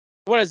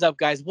What is up,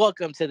 guys?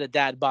 Welcome to the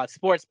Dadbot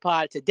Sports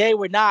Pod. Today,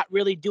 we're not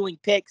really doing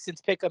picks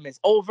since Pick'em is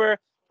over.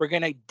 We're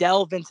going to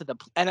delve into the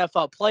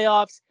NFL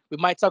playoffs. We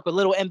might talk a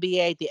little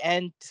NBA at the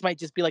end. This might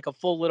just be like a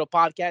full little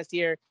podcast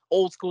here,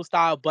 old school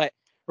style, but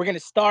we're going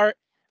to start.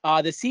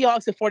 The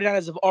Seahawks and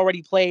 49ers have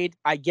already played.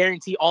 I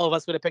guarantee all of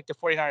us would have picked the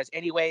 49ers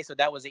anyway, so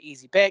that was an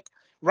easy pick.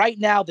 Right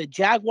now, the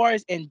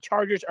Jaguars and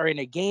Chargers are in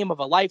a game of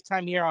a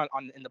lifetime here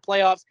in the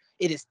playoffs.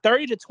 It is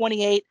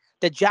 30-28.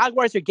 The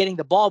Jaguars are getting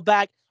the ball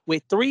back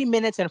with 3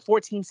 minutes and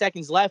 14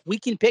 seconds left. We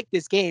can pick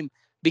this game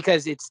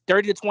because it's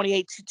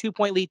 30-28,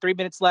 2-point lead, 3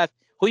 minutes left.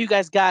 Who you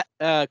guys got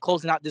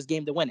closing out this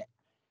game to win it?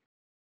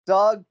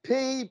 Doug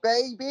P,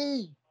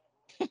 baby.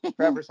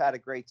 Trevor's had a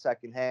great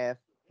second half.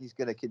 He's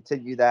going to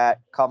continue that,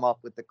 come up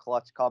with the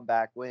clutch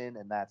comeback win,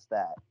 and that's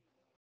that.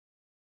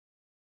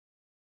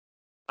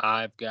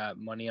 I've got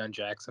money on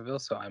Jacksonville,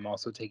 so I'm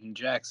also taking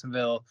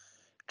Jacksonville.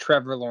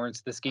 Trevor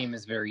Lawrence, this game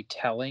is very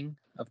telling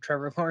of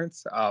Trevor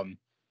Lawrence.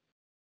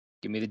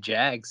 Give me the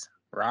Jags.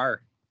 Rawr.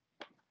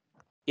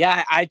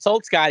 Yeah, I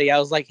told Scotty, I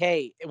was like,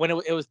 hey, when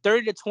it was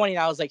 30-20,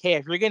 I was like, hey,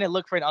 if you're going to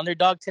look for an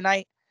underdog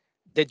tonight,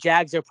 the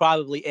Jags are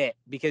probably it,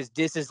 because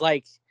this is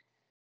what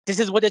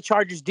the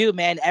Chargers do,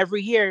 man.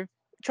 Every year,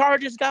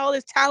 Chargers got all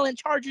this talent,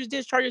 Chargers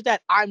this, Chargers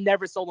that. I'm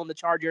never sold on the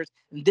Chargers,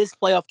 and this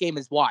playoff game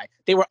is why.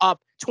 They were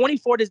up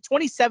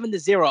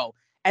 27-0,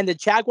 and the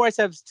Jaguars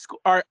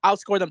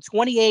outscored them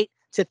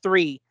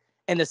 28-3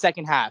 in the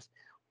second half.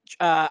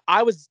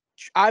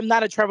 I'm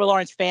not a Trevor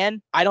Lawrence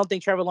fan. I don't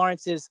think Trevor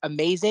Lawrence is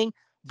amazing,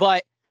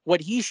 but what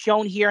he's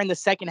shown here in the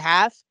second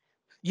half,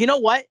 you know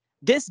what?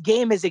 This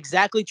game is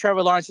exactly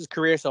Trevor Lawrence's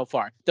career so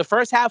far. The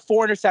first half,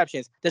 4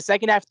 interceptions. The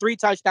second half, 3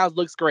 touchdowns.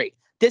 Looks great.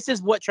 This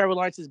is what Trevor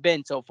Lawrence has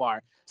been so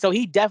far. So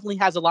he definitely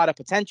has a lot of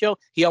potential.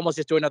 He almost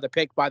just threw another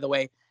pick, by the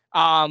way.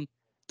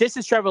 This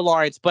is Trevor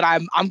Lawrence, but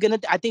I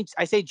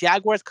say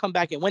Jaguars come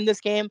back and win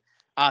this game,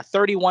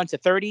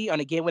 31-30 on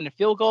a game-winning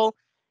field goal.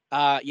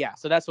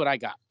 So that's what I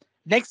got.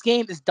 Next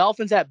game is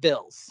Dolphins at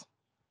Bills.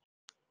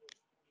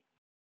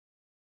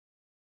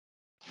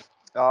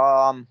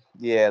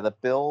 The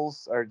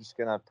Bills are just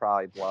gonna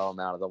probably blow them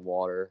out of the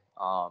water.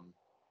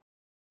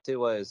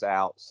 Tua is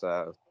out,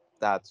 so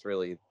that's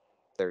really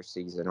their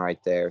season right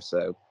there.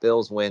 So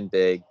Bills win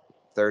big,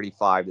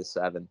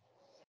 35-7.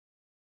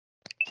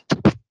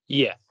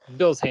 Yeah,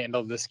 Bills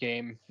handled this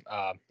game.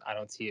 I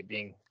don't see it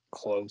being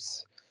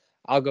close.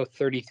 I'll go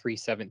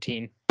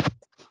 33-17.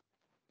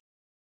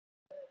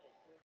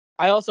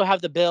 I also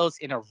have the Bills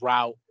in a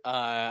rout.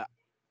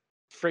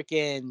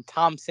 Freaking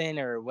Thompson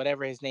or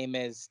whatever his name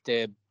is,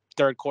 the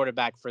third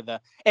quarterback for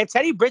the. If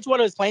Teddy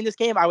Bridgewater was playing this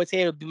game, I would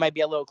say it might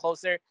be a little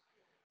closer.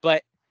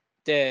 But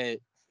even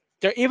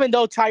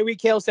though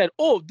Tyreek Hill said,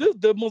 "Oh, this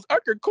is the most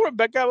accurate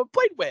quarterback I ever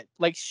played with,"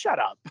 like, shut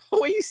up.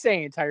 What are you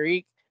saying,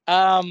 Tyreek?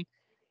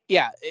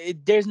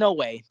 There's no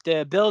way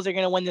the Bills are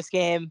gonna win this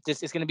game.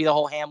 This is gonna be the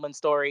whole Hamlin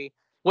story,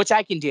 which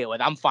I can deal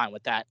with. I'm fine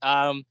with that.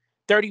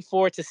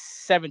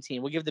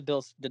 34-17. We'll give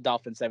the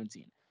Dolphins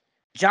 17.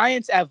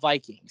 Giants at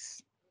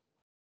Vikings.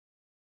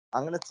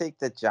 I'm going to take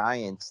the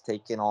Giants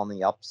taking on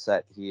the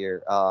upset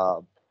here.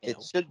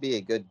 It should be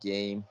a good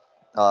game.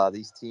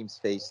 These teams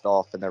faced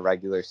off in the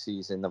regular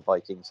season. The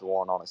Vikings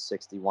won on a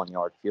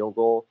 61-yard field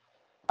goal.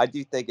 I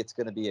do think it's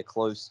going to be a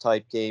close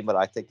type game, but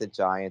I think the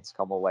Giants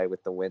come away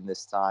with the win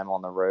this time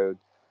on the road.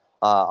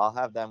 I'll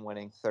have them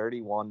winning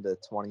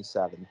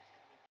 31-27.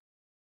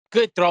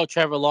 Good throw,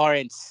 Trevor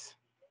Lawrence.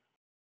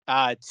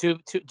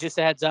 Just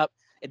a heads up.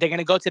 They're going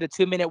to go to the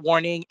 2-minute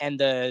warning, and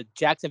the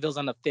Jacksonville's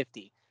on the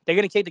 50. They're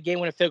going to take the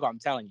game-winning field goal, I'm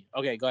telling you.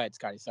 Okay, go ahead,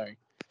 Scotty. Sorry.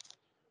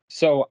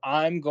 So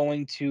I'm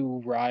going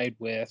to ride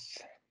with,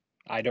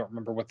 I don't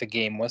remember what the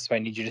game was, so I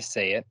need you to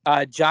say it.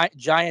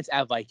 Giants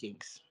at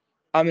Vikings.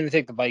 I'm going to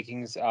take the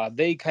Vikings.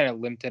 They kind of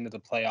limped into the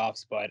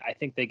playoffs, but I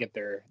think they get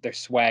their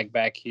swag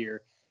back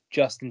here.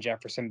 Justin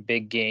Jefferson,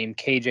 big game.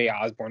 KJ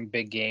Osborne,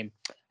 big game.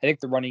 I think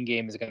the running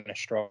game is going to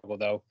struggle,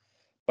 though.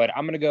 But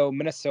I'm going to go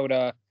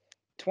Minnesota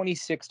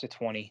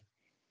 26-20.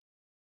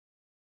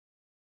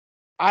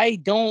 I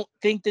don't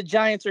think the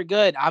Giants are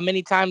good. How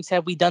many times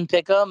have we done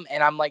pick 'em?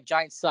 And I'm like,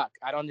 Giants suck.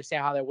 I don't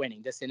understand how they're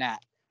winning, this and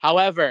that.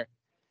 However,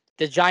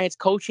 the Giants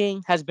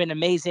coaching has been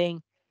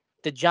amazing.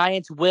 The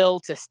Giants' will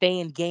to stay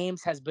in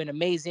games has been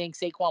amazing.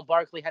 Saquon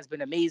Barkley has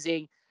been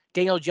amazing.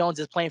 Daniel Jones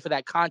is playing for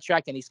that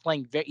contract, and he's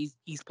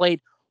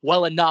played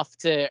well enough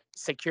to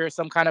secure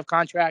some kind of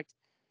contract.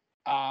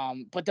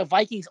 But the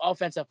Vikings'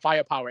 offensive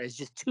firepower is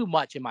just too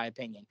much, in my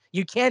opinion.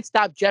 You can't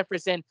stop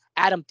Jefferson,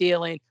 Adam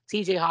Thielen,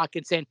 TJ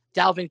Hawkinson,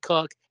 Dalvin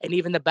Cook, and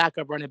even the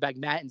backup running back,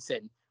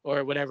 Mattinson,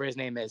 or whatever his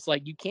name is.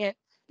 Like, you can't.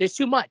 There's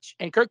too much.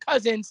 And Kirk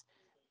Cousins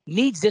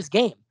needs this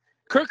game.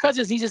 Kirk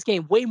Cousins needs this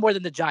game way more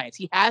than the Giants.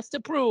 He has to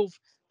prove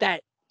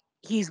that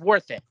he's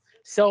worth it.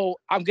 So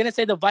I'm going to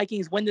say the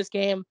Vikings win this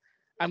game.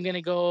 I'm going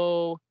to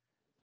go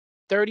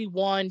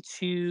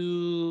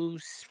 31-21.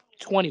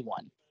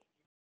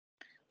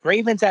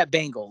 Ravens at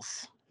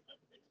Bengals.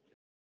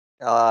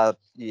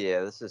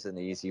 This is an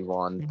easy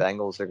one.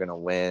 Bengals are going to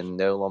win.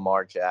 No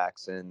Lamar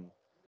Jackson.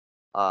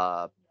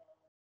 I'm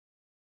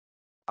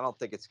I don't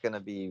think it's going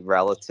to be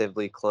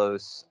relatively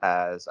close,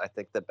 as I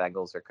think the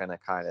Bengals are going to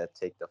kind of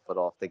take the foot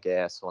off the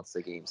gas once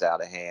the game's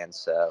out of hand.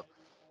 So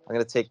I'm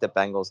going to take the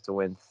Bengals to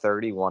win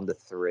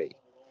 31-3.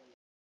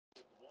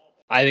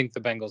 I think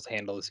the Bengals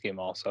handle this game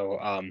also.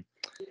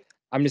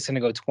 I'm just going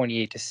to go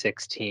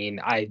 28-16.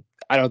 I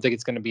don't think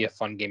it's going to be a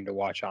fun game to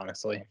watch,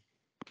 honestly.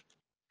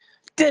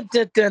 Dun,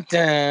 dun, dun,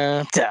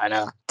 dun, dun,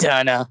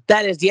 dun, dun.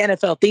 That is the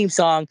NFL theme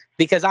song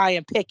because I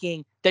am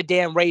picking the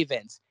damn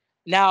Ravens.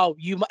 Now,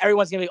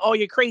 everyone's going to be, oh,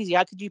 you're crazy.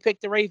 How could you pick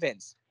the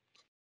Ravens?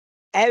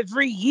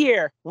 Every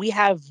year, we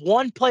have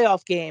one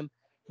playoff game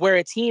where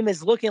a team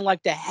is looking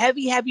like the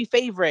heavy, heavy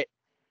favorite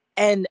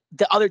and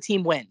the other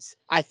team wins.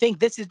 I think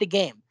this is the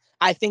game.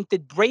 I think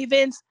the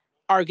Ravens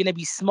are going to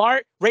be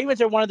smart. Ravens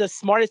are one of the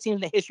smartest teams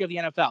in the history of the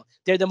NFL.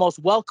 They're the most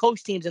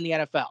well-coached teams in the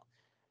NFL.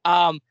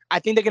 I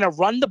think they're going to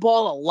run the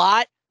ball a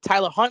lot.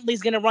 Tyler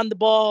Huntley's going to run the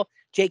ball.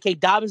 J.K.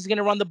 Dobbins is going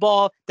to run the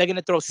ball. They're going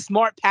to throw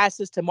smart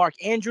passes to Mark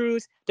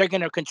Andrews. They're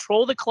going to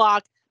control the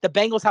clock. The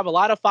Bengals have a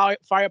lot of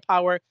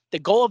firepower. The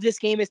goal of this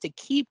game is to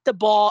keep the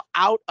ball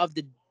out of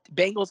the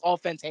Bengals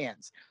offense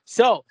hands.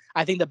 So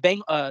I think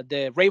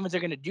the Ravens are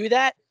going to do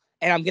that.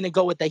 And I'm going to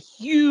go with a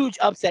huge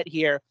upset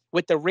here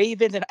with the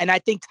Ravens. And I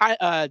think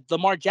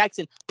Lamar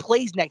Jackson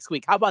plays next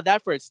week. How about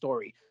that for a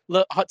story?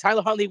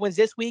 Tyler Huntley wins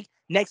this week.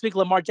 Next week,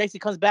 Lamar Jackson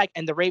comes back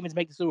and the Ravens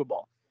make the Super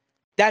Bowl.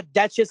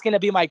 That's just going to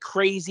be my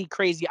crazy,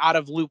 crazy out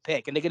of loop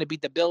pick. And they're going to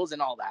beat the Bills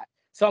and all that.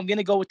 So I'm going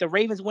to go with the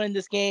Ravens winning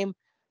this game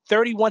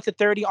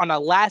 31-30 on a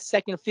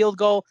last-second field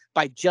goal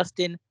by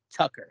Justin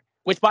Tucker.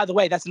 Which, by the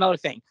way, that's another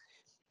thing.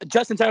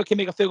 Justin Tucker can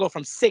make a field goal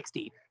from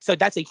 60. So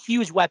that's a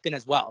huge weapon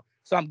as well.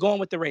 So I'm going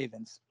with the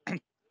Ravens.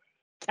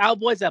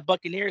 Cowboys at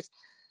Buccaneers.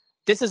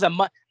 This is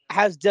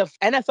has the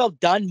NFL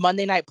done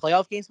Monday night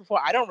playoff games before?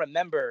 I don't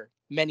remember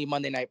many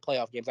Monday night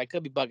playoff games. I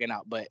could be bugging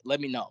out, but let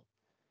me know.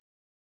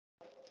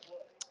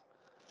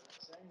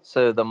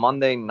 So the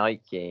Monday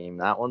night game,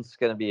 that one's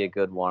going to be a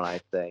good one, I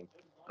think.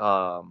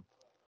 I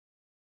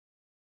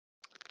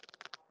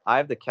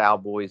have the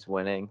Cowboys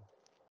winning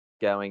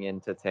going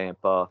into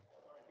Tampa.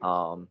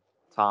 Tom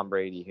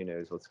Brady, who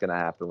knows what's going to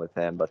happen with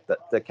him, but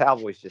the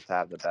Cowboys just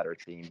have the better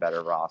team,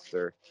 better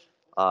roster.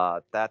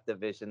 That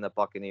division the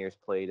Buccaneers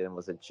played in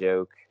was a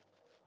joke.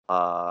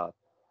 But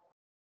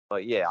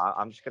yeah,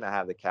 I'm just going to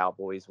have the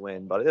Cowboys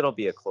win, but it'll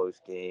be a close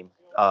game,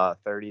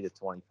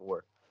 30-24.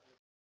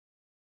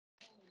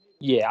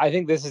 Yeah, I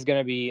think this is going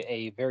to be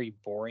a very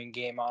boring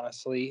game,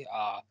 honestly.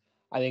 I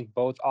think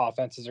both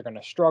offenses are going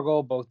to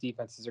struggle. Both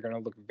defenses are going to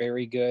look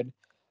very good.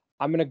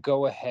 I'm going to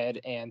go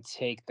ahead and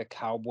take the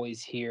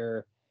Cowboys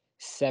here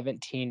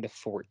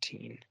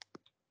 17-14.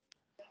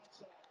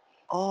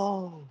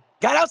 Oh.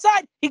 Got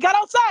outside. He got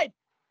outside.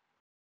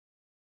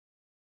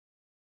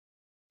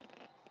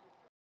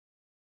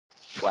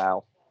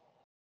 Wow.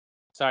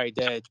 Sorry,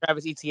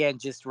 Travis Etienne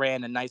just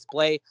ran a nice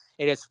play.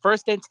 It is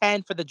 1st and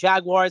 10 for the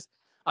Jaguars.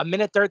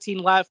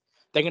 1:13 left.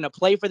 They're going to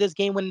play for this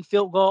game-winning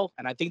field goal,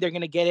 and I think they're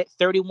going to get it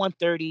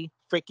 31-30,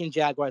 freaking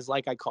Jaguars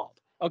like I called.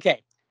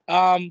 Okay.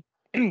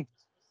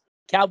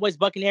 Cowboys,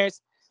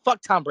 Buccaneers,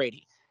 fuck Tom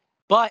Brady.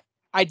 But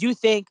I do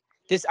think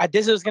this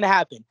is going to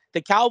happen.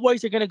 The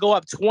Cowboys are going to go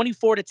up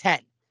 24-10.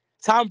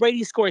 Tom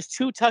Brady scores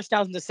 2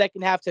 touchdowns in the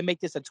second half to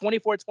make this a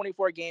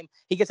 24-24 game.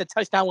 He gets a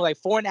touchdown with like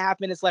 4.5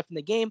 minutes left in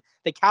the game.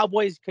 The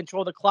Cowboys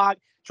control the clock,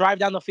 drive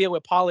down the field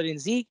with Pollard and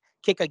Zeke,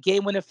 kick a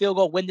game-winning field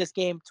goal, win this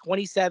game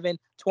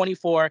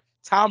 27-24.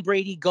 Tom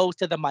Brady goes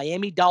to the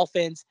Miami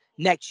Dolphins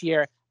next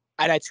year,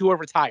 and Tua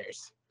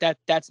retires.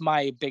 That's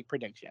my big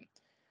prediction.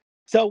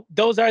 So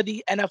those are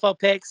the NFL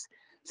picks.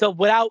 So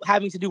without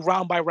having to do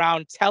round by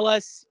round, tell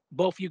us,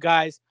 both you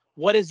guys,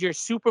 what is your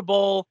Super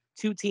Bowl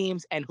 2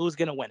 teams and who's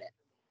going to win it?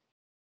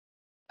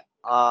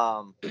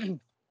 I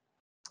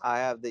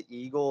have the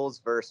Eagles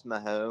versus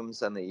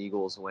Mahomes, and the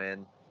Eagles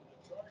win.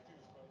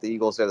 The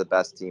Eagles are the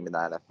best team in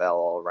the NFL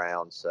all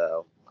around,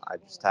 so I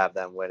just have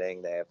them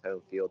winning. They have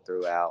home field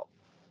throughout,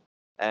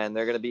 and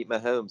they're going to beat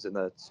Mahomes in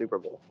the Super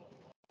Bowl.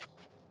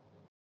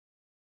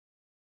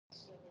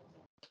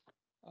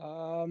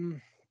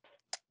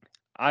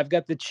 I've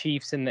got the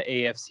Chiefs in the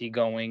AFC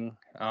going.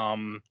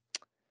 I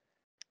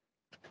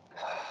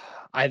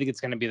think it's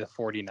going to be the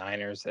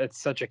 49ers.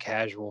 It's such a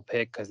casual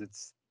pick because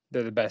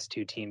they're the best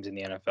 2 teams in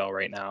the NFL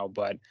right now,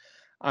 but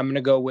I'm going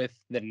to go with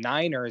the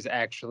Niners,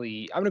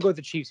 actually. I'm going to go with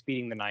the Chiefs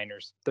beating the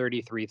Niners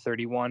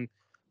 33-31.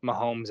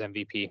 Mahomes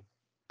MVP.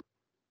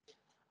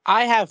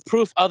 I have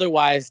proof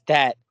otherwise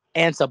that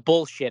Ant's a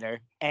bullshitter,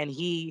 and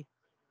he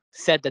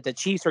said that the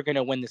Chiefs are going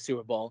to win the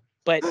Super Bowl.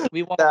 But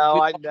we won't.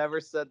 I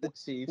never said the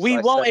Chiefs. We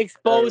won't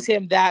expose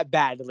him that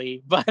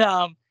badly. But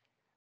I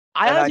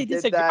honestly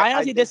disagree. I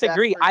honestly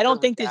disagree. I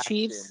don't think the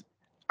Chiefs.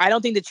 I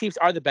don't think the Chiefs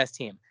are the best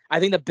team. I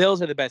think the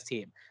Bills are the best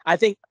team. I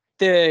think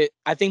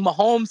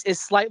Mahomes is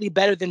slightly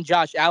better than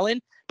Josh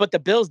Allen, but the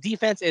Bills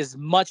defense is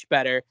much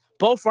better.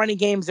 Both running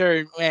games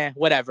are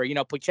whatever.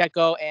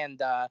 Pacheco and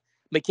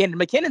McKinnon.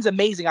 McKinnon's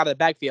amazing out of the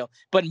backfield,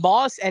 but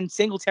Moss and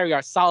Singletary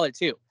are solid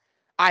too.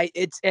 I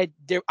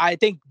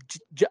think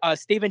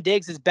Stephen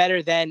Diggs is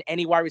better than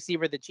any wide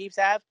receiver the Chiefs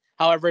have.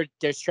 However,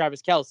 there's Travis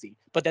Kelce,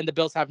 but then the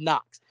Bills have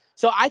Knox.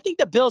 So I think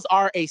the Bills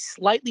are a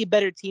slightly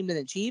better team than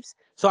the Chiefs.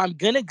 So I'm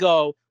going to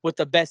go with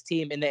the best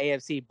team in the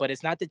AFC, but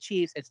it's not the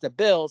Chiefs, it's the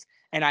Bills.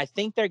 And I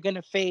think they're going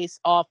to face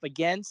off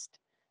against.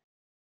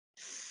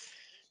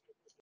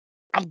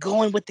 I'm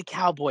going with the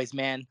Cowboys,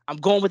 man. I'm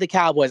going with the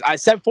Cowboys. I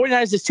said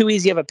 49ers is too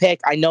easy of a pick.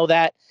 I know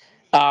that.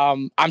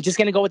 I'm just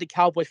going to go with the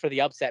Cowboys for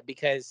the upset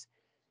because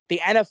the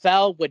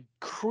NFL would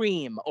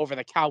cream over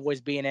the Cowboys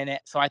being in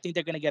it. So I think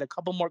they're going to get a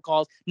couple more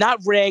calls. Not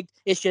rigged.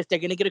 It's just they're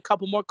going to get a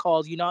couple more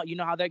calls. You know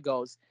how that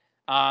goes.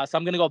 So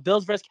I'm going to go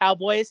Bills versus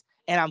Cowboys,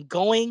 and I'm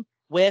going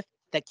with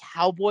the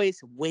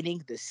Cowboys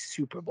winning the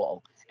Super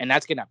Bowl. And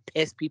that's going to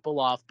piss people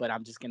off, but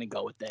I'm just going to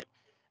go with it.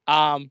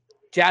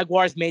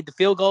 Jaguars made the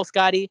field goal,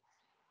 Scotty,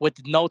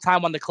 with no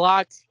time on the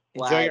clock.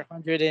 Flag. Enjoy your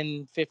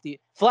 150.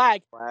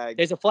 Flag. Flag.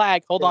 There's a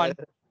flag. Hold on.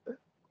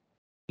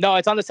 No,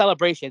 it's on the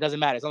celebration. It doesn't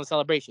matter. It's on the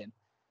celebration.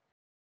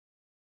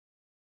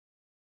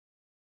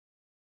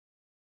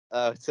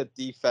 Oh, it's a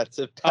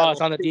defensive penalty. Oh,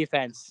 it's on the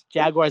defense.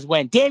 Jaguars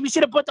win. Damn, you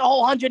should have put the whole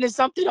 100 and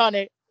something on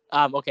it.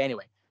 Okay,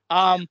 anyway.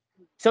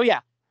 So yeah.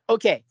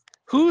 Okay.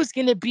 Who's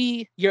gonna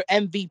be your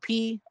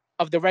MVP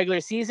of the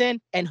regular season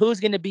and who's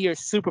gonna be your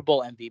Super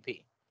Bowl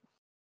MVP?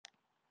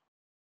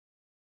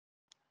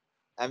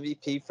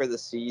 MVP for the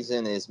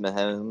season is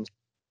Mahomes.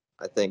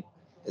 I think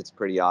it's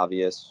pretty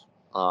obvious.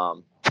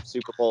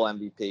 Super Bowl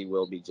MVP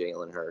will be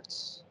Jalen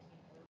Hurts.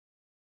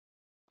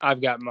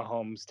 I've got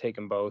Mahomes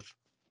taking both.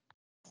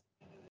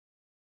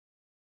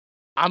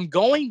 I'm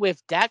going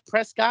with Dak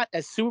Prescott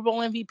as Super Bowl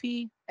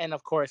MVP and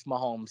of course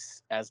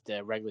Mahomes as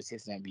the regular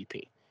season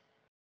MVP.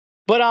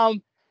 But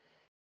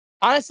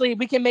honestly,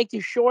 we can make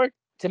this short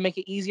to make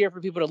it easier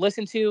for people to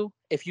listen to.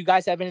 If you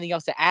guys have anything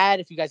else to add,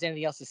 if you guys have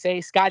anything else to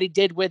say, Scotty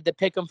did win the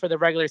pick'em for the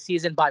regular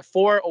season by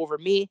 4 over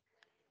me.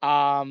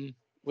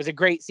 Was a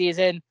great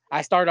season.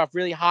 I started off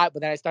really hot,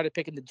 but then I started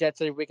picking the Jets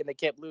every week and they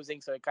kept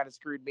losing, so it kind of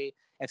screwed me.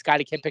 And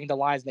Scotty kept picking the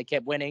Lions and they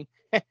kept winning.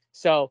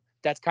 So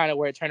that's kind of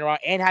where it turned around.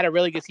 And had a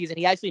really good season.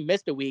 He actually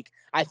missed a week.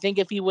 I think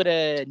if he would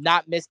have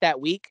not missed that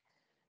week,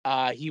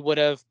 he would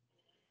have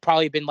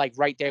probably been like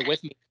right there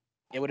with me.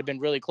 It would have been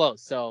really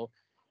close. So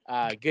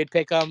good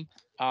pick'em.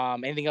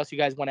 Anything else you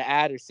guys want to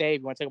add or say?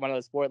 If you want to talk about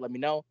another sport, let me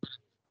know.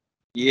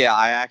 Yeah,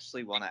 I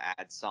actually want to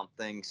add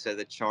something. So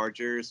the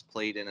Chargers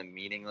played in a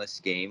meaningless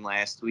game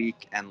last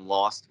week and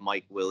lost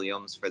Mike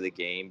Williams for the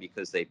game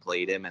because they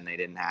played him and they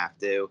didn't have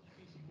to.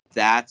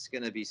 That's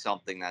going to be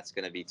something that's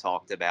going to be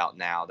talked about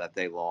now that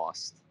they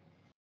lost.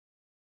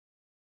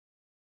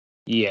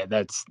 Yeah,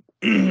 that's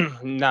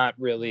not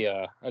really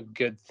a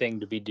good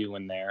thing to be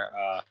doing there.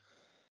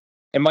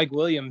 And Mike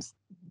Williams,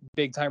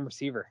 big time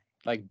receiver,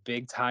 like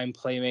big time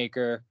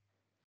playmaker.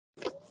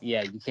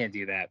 Yeah, you can't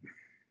do that.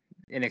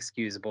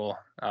 Inexcusable.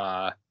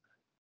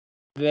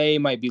 They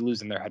might be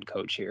losing their head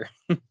coach here.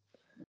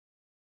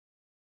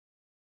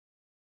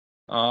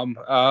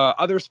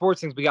 Other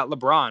sports things, we got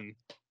LeBron.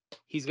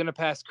 He's gonna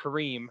pass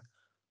Kareem.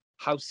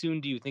 How soon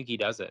do you think he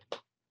does it?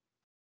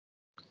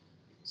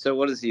 So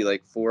what is he,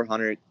 like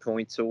 400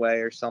 points away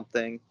or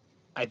something?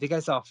 I think I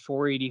saw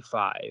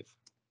 485.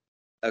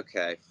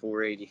 Okay,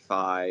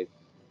 485.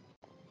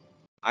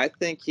 I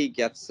think he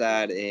gets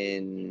that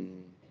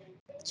in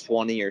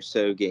 20 or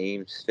so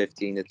games,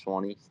 15 to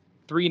 20.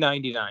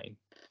 399.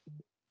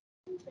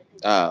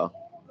 Oh,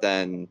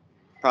 then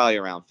probably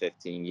around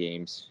 15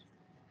 games.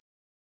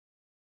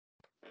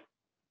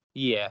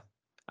 Yeah,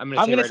 I'm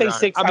gonna right say around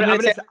 6.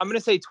 it. I'm gonna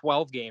say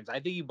 12 games. I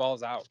think he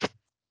balls out.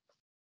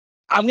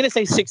 I'm going to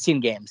say 16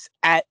 games.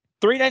 At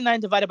 399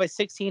 divided by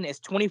 16 is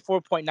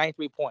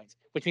 24.93 points,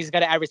 which means he's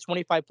got to average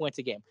 25 points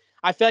a game.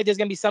 I feel like there's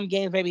going to be some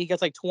games maybe he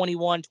gets like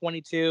 21,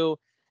 22,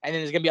 and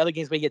then there's going to be other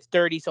games where he gets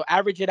 30. So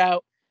average it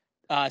out,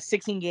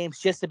 16 games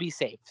just to be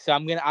safe. So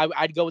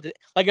I'd go with it.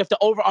 Like if the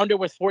over-under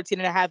was 14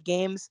 and a half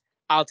games,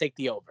 I'll take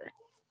the over.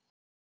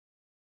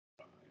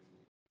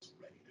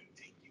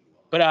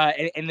 But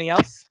anything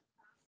else?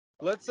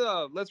 Let's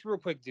real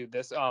quick do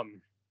this. So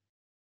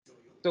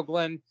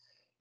Glenn,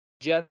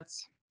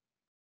 Jets,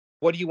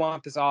 what do you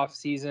want this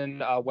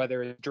offseason?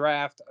 Whether it's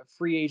draft, a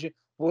free agent,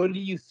 what do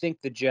you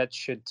think the Jets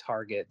should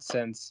target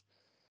since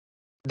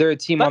they're a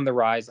team on the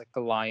rise like the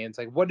Lions?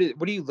 Like what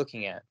are you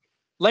looking at?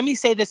 Let me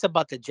say this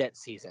about the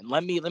Jets season.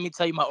 Let me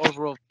tell you my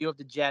overall view of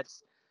the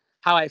Jets,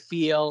 how I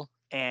feel,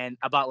 and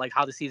about like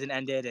how the season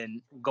ended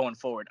and going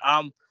forward.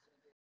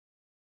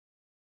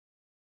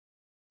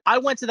 I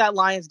went to that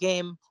Lions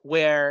game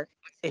where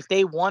if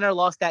they won or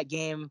lost that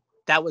game,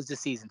 that was the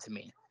season to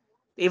me.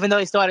 Even though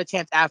they still had a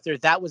chance after,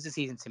 that was the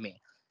season to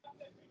me.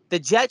 The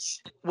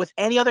Jets, with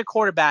any other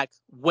quarterback,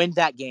 win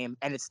that game,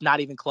 and it's not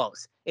even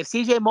close. If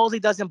C.J. Mosley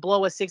doesn't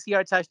blow a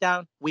 60-yard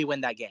touchdown, we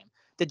win that game.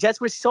 The Jets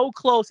were so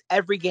close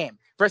every game.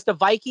 Versus the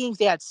Vikings,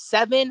 they had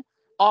 7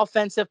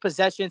 offensive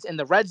possessions in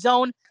the red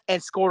zone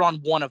and scored on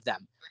 1 of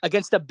them.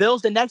 Against the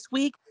Bills the next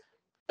week,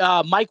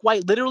 Mike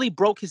White literally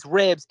broke his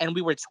ribs, and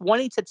we were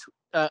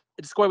the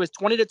score was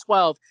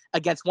 20-12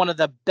 against one of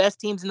the best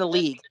teams in the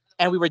league,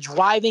 and we were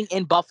driving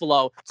in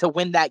Buffalo to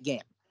win that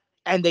game,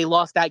 and they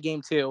lost that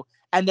game too.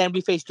 And then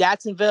we faced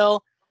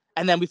Jacksonville.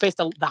 And then we faced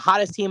the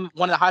hottest team,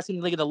 one of the hottest teams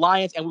in the league, the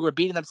Lions, and we were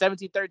beating them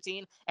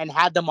 17-13 and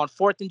had them on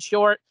 4th and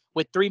short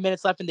with 3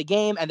 minutes left in the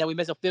game. And then we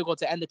missed a field goal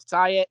to end it to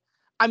tie it.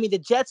 I mean, the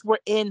Jets were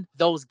in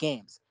those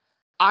games.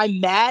 I'm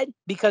mad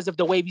because of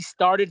the way we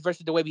started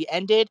versus the way we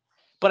ended.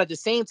 But at the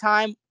same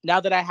time, now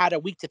that I had a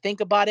week to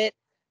think about it,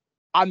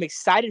 I'm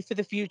excited for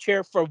the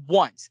future for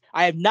once.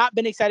 I have not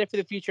been excited for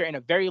the future in a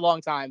very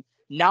long time.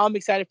 Now I'm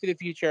excited for the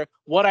future.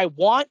 What I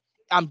want,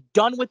 I'm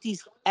done with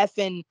these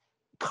effing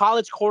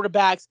college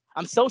quarterbacks.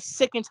 I'm so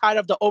sick and tired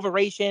of the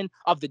overration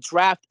of the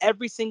draft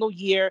every single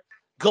year.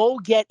 Go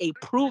get a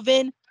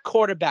proven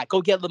quarterback.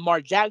 Go get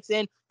Lamar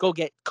Jackson. Go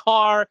get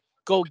Carr.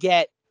 Go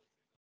get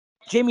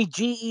Jimmy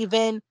G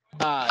even.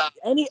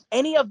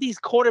 Any of these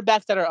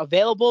quarterbacks that are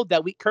available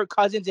Kirk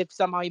Cousins, if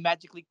somehow he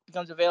magically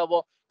becomes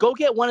available, go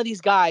get one of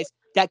these guys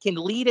that can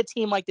lead a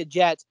team like the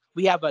Jets.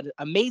 We have an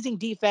amazing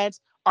defense.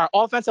 Our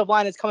offensive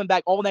line is coming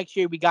back all next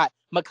year. We got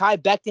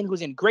Mekhi Becton,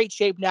 who's in great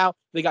shape now.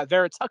 We got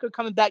Vera Tucker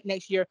coming back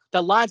next year.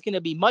 The line's going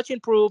to be much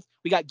improved.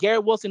 We got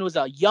Garrett Wilson, who's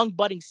a young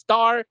budding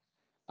star.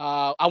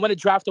 I want to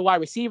draft a wide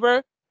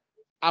receiver.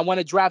 I want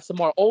to draft some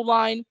more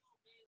O-line.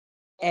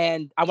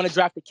 And I want to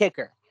draft a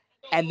kicker.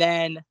 And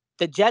then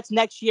the Jets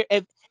next year,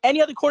 if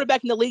any other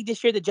quarterback in the league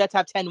this year, the Jets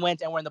have 10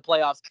 wins and we're in the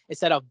playoffs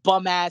instead of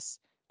bum-ass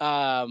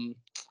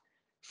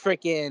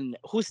freaking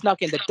who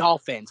snuck in the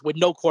Dolphins with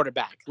no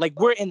quarterback. Like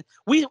it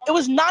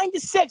was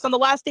 9-6 on the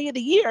last day of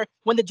the year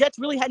when the Jets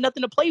really had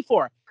nothing to play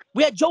for.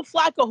 We had Joe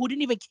Flacco who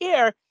didn't even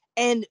care,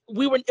 and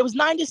it was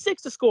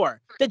 9-6 to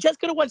score. The Jets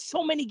could have won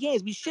so many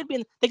games. They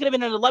could have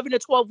been an 11 to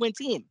 12 win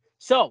team.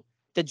 So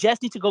the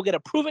Jets need to go get a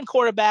proven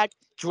quarterback,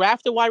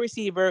 draft a wide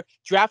receiver,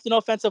 draft an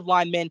offensive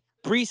lineman.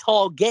 Breece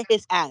Hall, get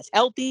his ass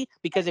healthy,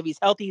 because if he's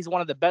healthy, he's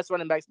one of the best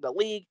running backs in the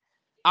league.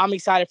 I'm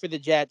excited for the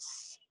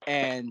Jets,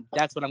 and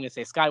that's what I'm going to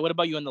say. Sky, what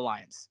about you and the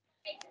Lions?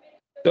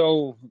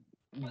 So,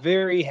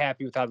 very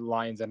happy with how the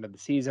Lions ended the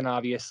season,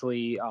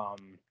 obviously.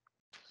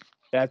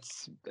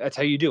 That's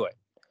how you do it.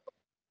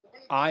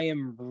 I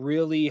am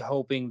really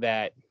hoping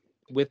that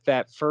with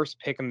that first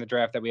pick in the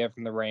draft that we have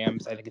from the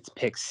Rams, I think it's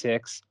pick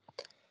 6,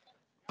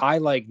 I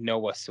like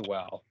Noah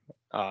Sewell.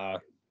 I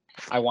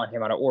want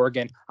him out of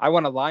Oregon. I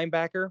want a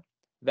linebacker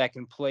that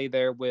can play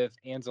there with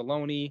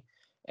Anzalone,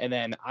 and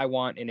then I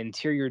want an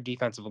interior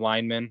defensive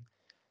lineman.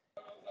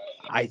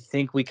 I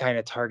think we kind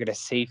of target a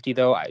safety,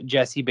 though.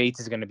 Jesse Bates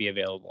is going to be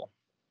available.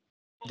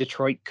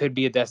 Detroit could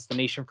be a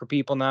destination for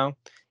people now.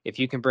 If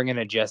you can bring in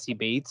a Jesse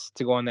Bates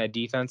to go on that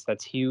defense,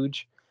 that's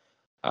huge.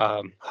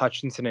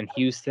 Hutchinson in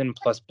Houston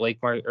plus Blake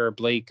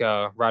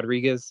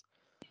Rodriguez.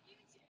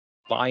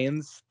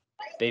 Lions,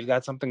 they've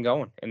got something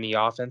going, and the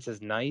offense is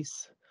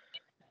nice.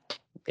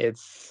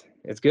 It's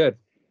good.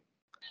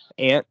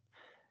 And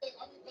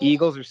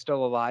Eagles are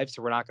still alive,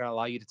 so we're not going to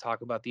allow you to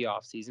talk about the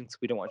offseason because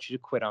we don't want you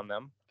to quit on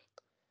them.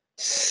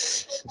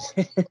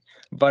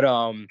 But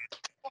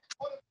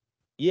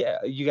yeah,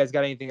 you guys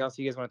got anything else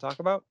you guys want to talk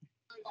about?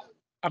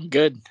 I'm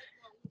good.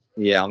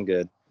 Yeah, I'm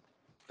good.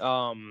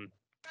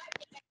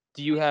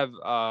 Do you have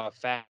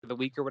fact of the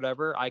week or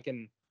whatever? I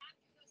can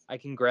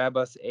grab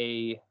us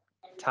a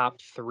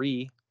top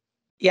 3.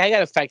 Yeah, I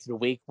got a fact of the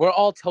week. We're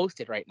all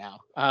toasted right now.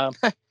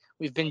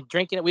 We've been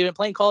drinking. We've been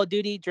playing Call of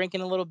Duty,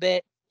 drinking a little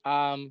bit.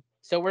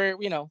 So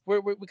we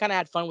kind of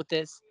had fun with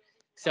this.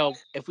 So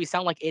if we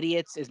sound like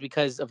idiots, it's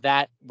because of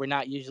that. We're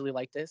not usually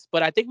like this,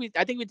 but I think we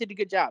did a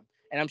good job,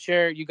 and I'm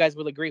sure you guys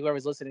will agree.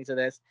 Whoever's listening to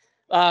this,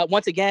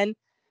 once again,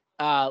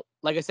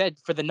 like I said,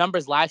 for the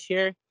numbers last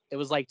year, it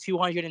was like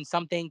 200 and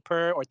something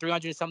per or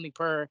 300 and something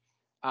per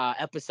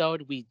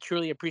episode. We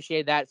truly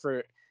appreciate that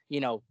for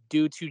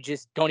due to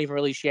just don't even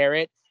really share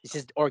it. It's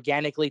just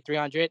organically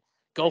 300.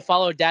 Go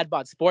follow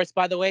Dadbot Sports,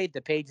 by the way.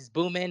 The page is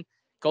booming.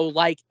 Go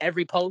like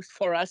every post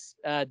for us.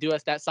 Do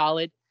us that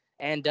solid.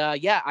 And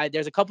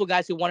there's a couple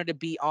guys who wanted to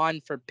be on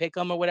for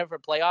Pick'em or whatever for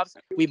playoffs.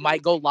 We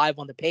might go live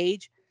on the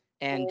page,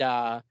 and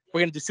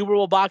we're gonna do Super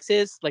Bowl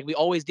boxes like we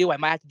always do. I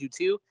might have to do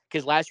 2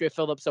 because last year it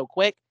filled up so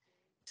quick.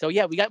 So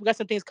yeah, we got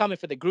some things coming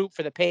for the group,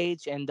 for the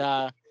page, and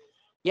that's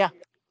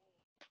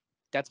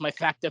my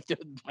fact of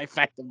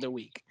the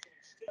week.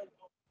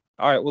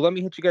 All right, well, let me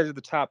hit you guys with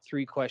the top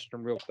 3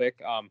 question real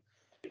quick.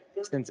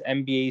 Since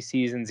NBA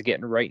season's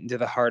getting right into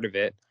the heart of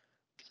it,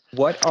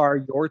 what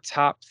are your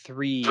top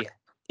 3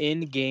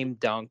 in-game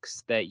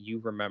dunks that you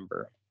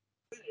remember?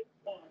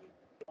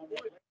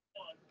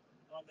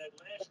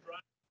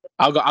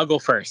 I'll go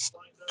first.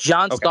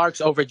 John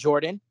Starks over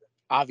Jordan,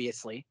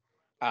 obviously.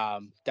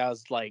 That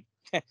was like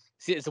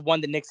it's the one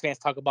the Knicks fans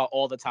talk about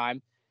all the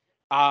time.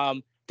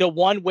 The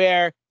one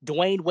where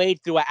Dwayne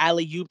Wade threw an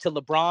alley-oop to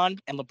LeBron,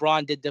 and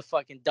LeBron did the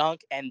fucking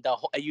dunk, and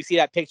you see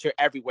that picture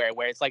everywhere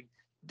where it's like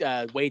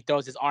Wade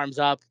throws his arms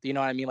up. You know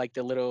what I mean? Like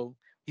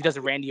he does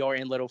a Randy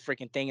Orton little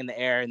freaking thing in the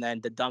air, and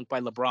then the dunk by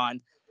LeBron.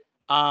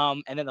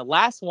 And then the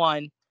last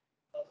one,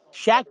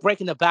 Shaq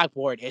breaking the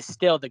backboard is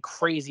still the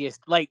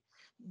craziest. Like,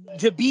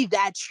 to be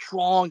that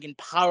strong and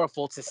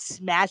powerful to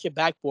smash a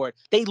backboard,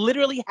 they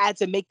literally had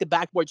to make the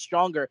backboard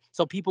stronger,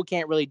 so people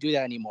can't really do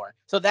that anymore.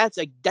 So that's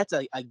a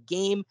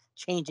game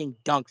changing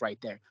dunk right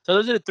there. So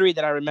those are the three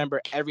that I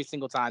remember every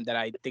single time that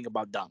I think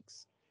about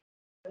dunks.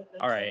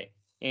 All right,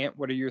 Ant,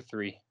 what are your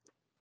three?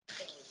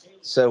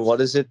 So what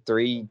is it?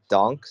 3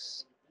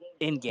 dunks?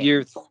 In game.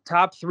 Your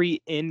top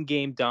 3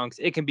 in-game dunks.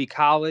 It can be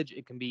college,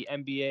 it can be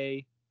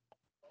NBA.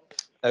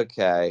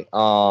 Okay.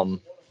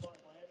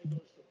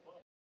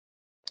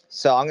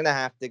 So I'm gonna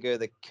have to go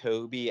the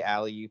Kobe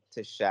alley-oop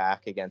to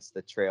Shaq against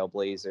the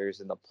Trailblazers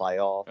in the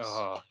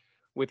playoffs.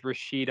 With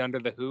Rasheed under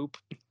the hoop.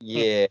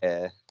 Yeah.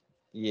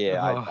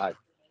 Oh.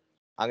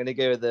 I'm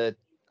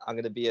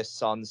gonna be a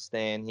Suns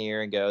stan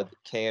here and go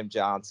Cam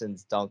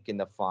Johnson's dunk in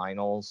the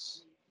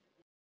finals.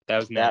 That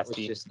was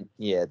nasty.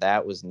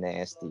 That was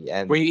nasty.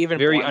 And were you even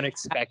very born?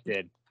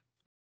 unexpected?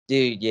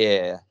 Dude,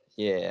 yeah.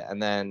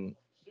 And then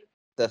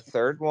the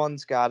third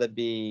one's gotta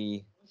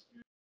be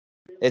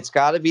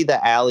the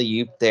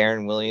alley-oop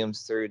Darren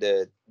Williams threw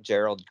to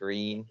Gerald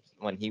Green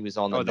when he was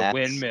on the the Nets.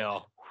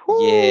 windmill.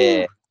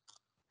 Yeah.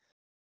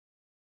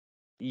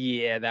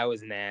 Yeah, that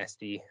was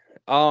nasty.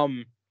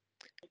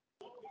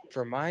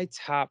 For my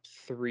top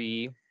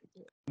 3,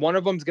 one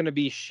of them's going to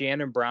be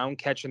Shannon Brown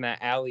catching that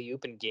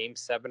alley-oop in Game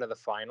 7 of the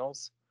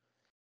finals,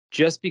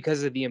 just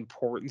because of the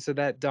importance of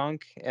that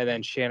dunk, and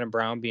then Shannon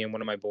Brown being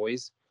one of my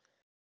boys.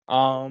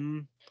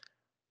 I'm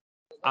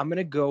going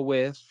to go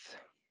with,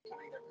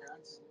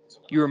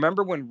 you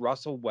remember when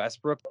Russell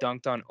Westbrook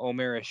dunked on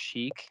Omer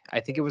Asik?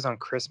 I think it was on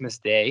Christmas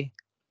Day.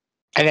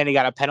 And then he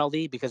got a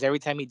penalty because every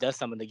time he does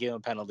something, they give him a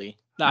penalty.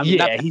 No, I mean,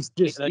 he just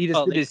did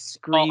this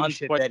scream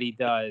shit that he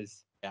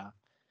does.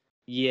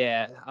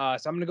 Yeah.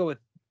 So I'm gonna go with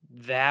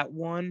that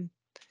one.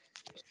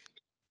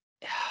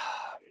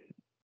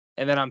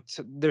 And then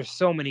there's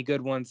so many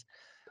good ones.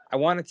 I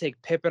want to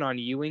take Pippen on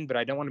Ewing, but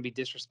I don't want to be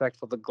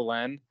disrespectful to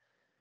Glenn.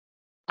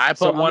 I'm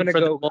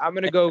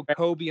gonna go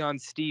Kobe on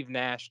Steve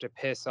Nash to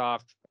piss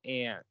off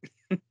Ant.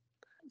 All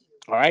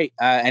right.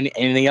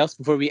 Anything else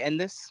before we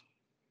end this?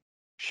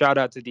 Shout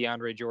out to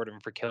DeAndre Jordan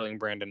for killing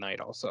Brandon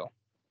Knight also.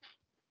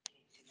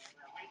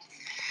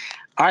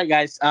 All right,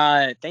 guys.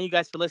 Thank you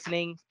guys for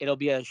listening. It'll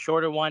be a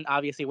shorter one,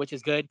 obviously, which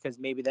is good because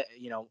maybe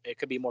it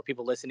could be more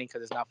people listening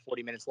because it's not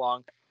 40 minutes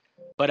long.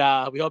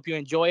 But we hope you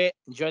enjoy it.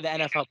 Enjoy the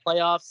NFL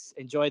playoffs.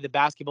 Enjoy the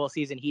basketball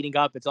season heating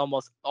up. It's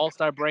almost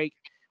All-Star break.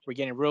 We're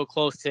getting real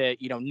close to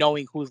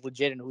knowing who's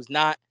legit and who's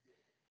not.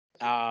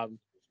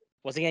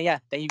 Once again,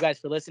 thank you guys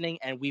for listening,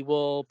 and we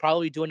will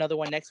probably do another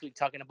one next week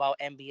talking about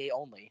NBA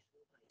only.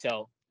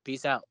 So,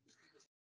 peace out.